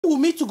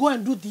Wunmi to go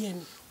and do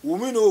DNA.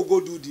 Wunmi no go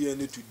do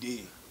DNA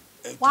today.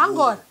 One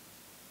God.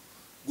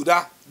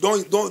 Guda,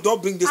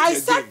 don't bring this I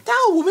again. said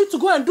tell Wunmi to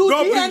go and do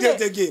don't DNA. Don't bring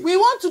this again. We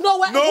want to know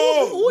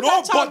who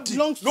that child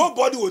belongs to.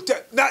 Nobody will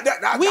tell.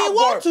 We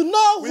want to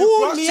know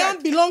who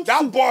Liam belongs to.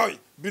 That boy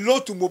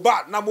belongs to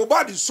MOHBAD. Now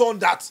MOHBAD is son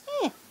that.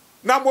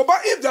 Now MOHBAD,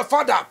 if the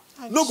father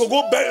no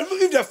go bury,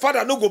 if the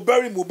father no go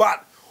bury MOHBAD,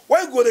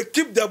 why go they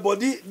keep the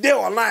body there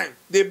online?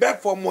 They beg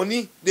for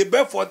money, they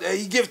beg for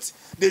the gift,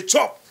 they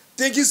chop.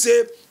 Thinking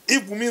say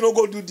if Wunmi no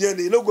go do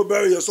DNA, no go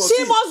bury your son.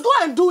 She must go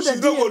and do the DNA.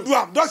 She don't go do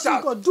am.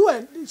 Doctor,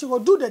 she go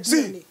do the DNA.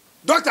 See,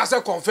 doctor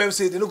say confirm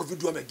say they no go fit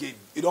do am again.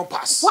 It don't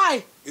pass.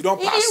 Why? It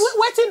don't pass.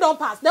 Waiting don't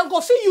pass. Then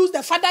go fit use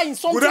the father in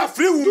something. Would have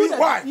free Wunmi?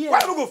 Why? DNA. Why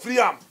no go free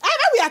am? I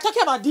know we are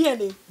talking about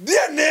DNA.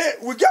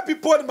 DNA, we get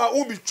people in my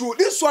own be true.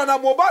 This one, now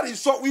MOHBAD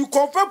is son. We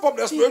confirm from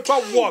the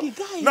spiritual world.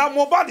 Now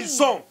MOHBAD is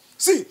son.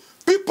 See,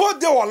 people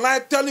there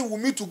online telling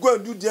Wunmi to go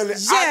and do DNA.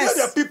 Yes. Are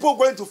they the people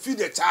going to feed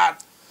the child?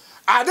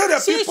 Are they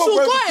the people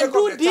going to take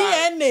up the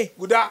DNA?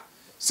 Guda,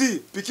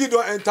 see, pikin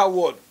don't enter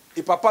world.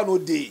 If papa no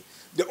dey,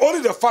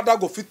 only the father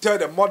go fit tell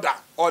the mother,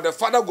 or the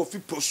father go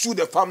fit pursue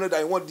the family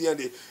that you want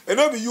DNA. And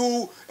not be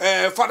you,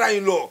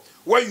 father-in-law,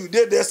 where you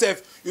did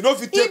yourself, you know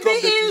if you take up the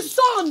his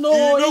son,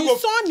 no,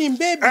 his son in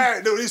baby.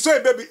 No, his son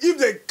in baby. If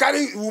they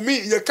carry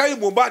Wunmi, they carry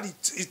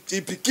MOHBAD,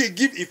 he pikin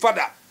give his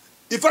father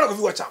go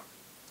fit watch him.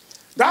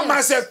 That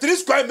man said 3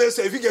 square meals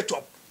if you get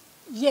chop.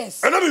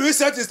 Yes. And not be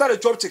recent he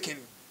started chop chicken.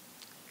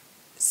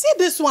 See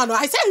this one.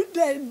 I said,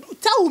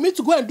 tell Wunmi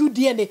to go and do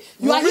DNA.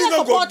 You are here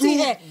supporting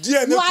her.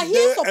 You are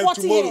here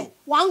supporting her.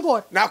 One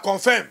God. Now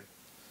confirm.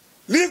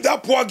 Leave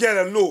that poor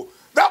girl alone.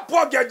 That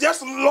poor girl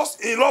just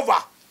lost a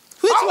lover.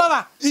 Which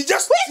lover? She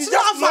just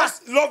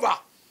lost lover.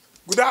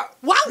 Guda,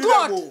 one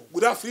God.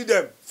 Guda, free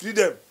them.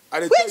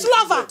 Which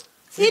lover?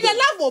 He the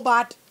love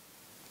MOHBAD.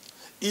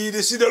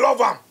 She the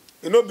lover.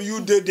 You know be you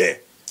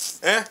there.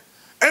 Eh?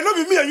 And not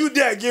be me and you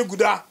there again,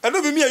 Guda. And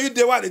not be me and you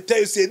there while they tell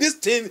you, say, this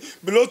thing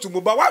belongs to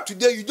MOHBAD. Why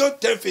today you don't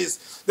tell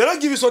face? They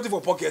don't give you something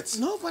for pockets.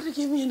 Nobody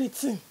give me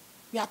anything.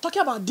 We are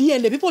talking about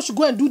DNA. People should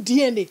go and do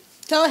DNA.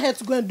 Tell her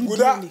to go and do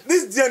Guda, DNA.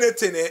 This DNA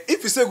thing,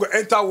 if you say go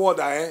enter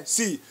water,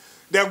 see,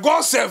 the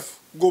God self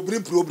go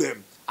bring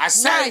problem.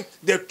 Aside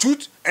the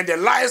truth and the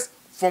lies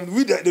from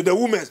the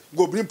women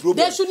go bring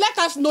problem. They should let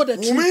us know the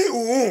truth.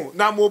 Wunmi,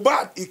 now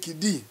MOHBAD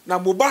ikidi. Now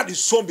MOHBAD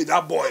is son be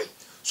that boy.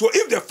 So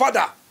if the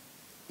father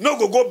no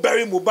go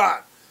bury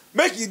MOHBAD,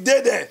 make it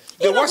there.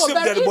 They worship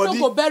their body.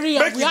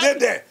 Make it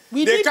there.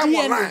 They come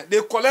online.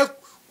 They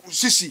collect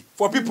shishi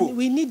for people.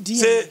 We need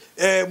DNA.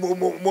 Say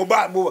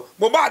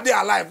MOHBAD they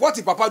alive. What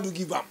if Papa do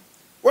give them?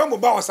 When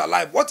MOHBAD was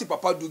alive, what if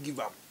Papa do give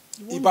them?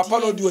 If Papa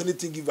don't do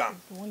anything, give them.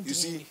 You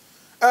see,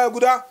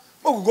 Guda,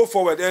 we will go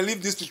forward and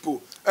leave these people.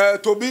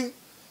 Toby,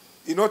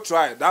 he not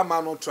try. That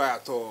man not try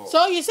at all.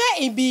 So you say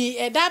it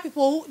be that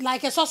people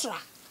like a sorcerer.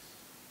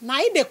 Now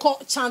they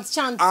call chance.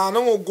 I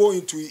don't go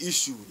into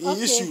issue.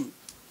 Issue.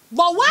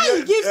 But why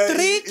you give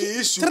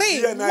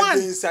three? One.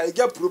 Inside,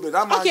 get problem.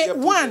 That man okay, get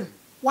problem.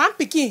 one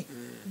picking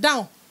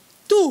down,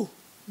 2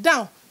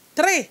 down,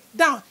 3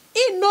 down.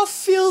 It no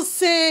feel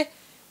say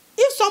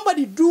if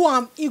somebody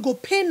do he go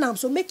pain them,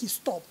 so make it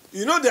stop.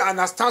 You know they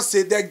understand.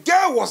 Say the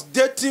girl was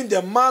dating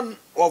the man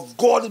of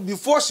God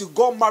before she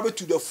got married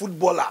to the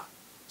footballer.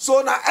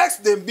 So now ex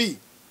them be.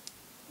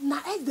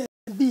 Now ex them.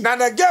 Now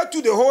the girl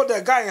too, they hold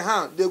the guy in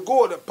hand. They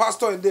go the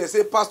pastor in there,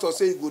 say, pastor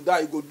say he go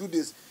die, he go do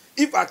this.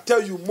 If I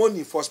tell you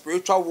money for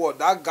spiritual world,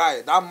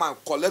 that man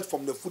collect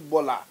from the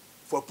footballer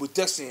for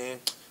protection,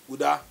 you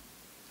go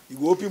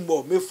open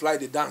more, may fly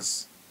the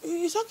dance.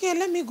 It's okay,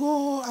 let me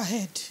go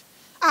ahead.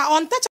 Untouchable.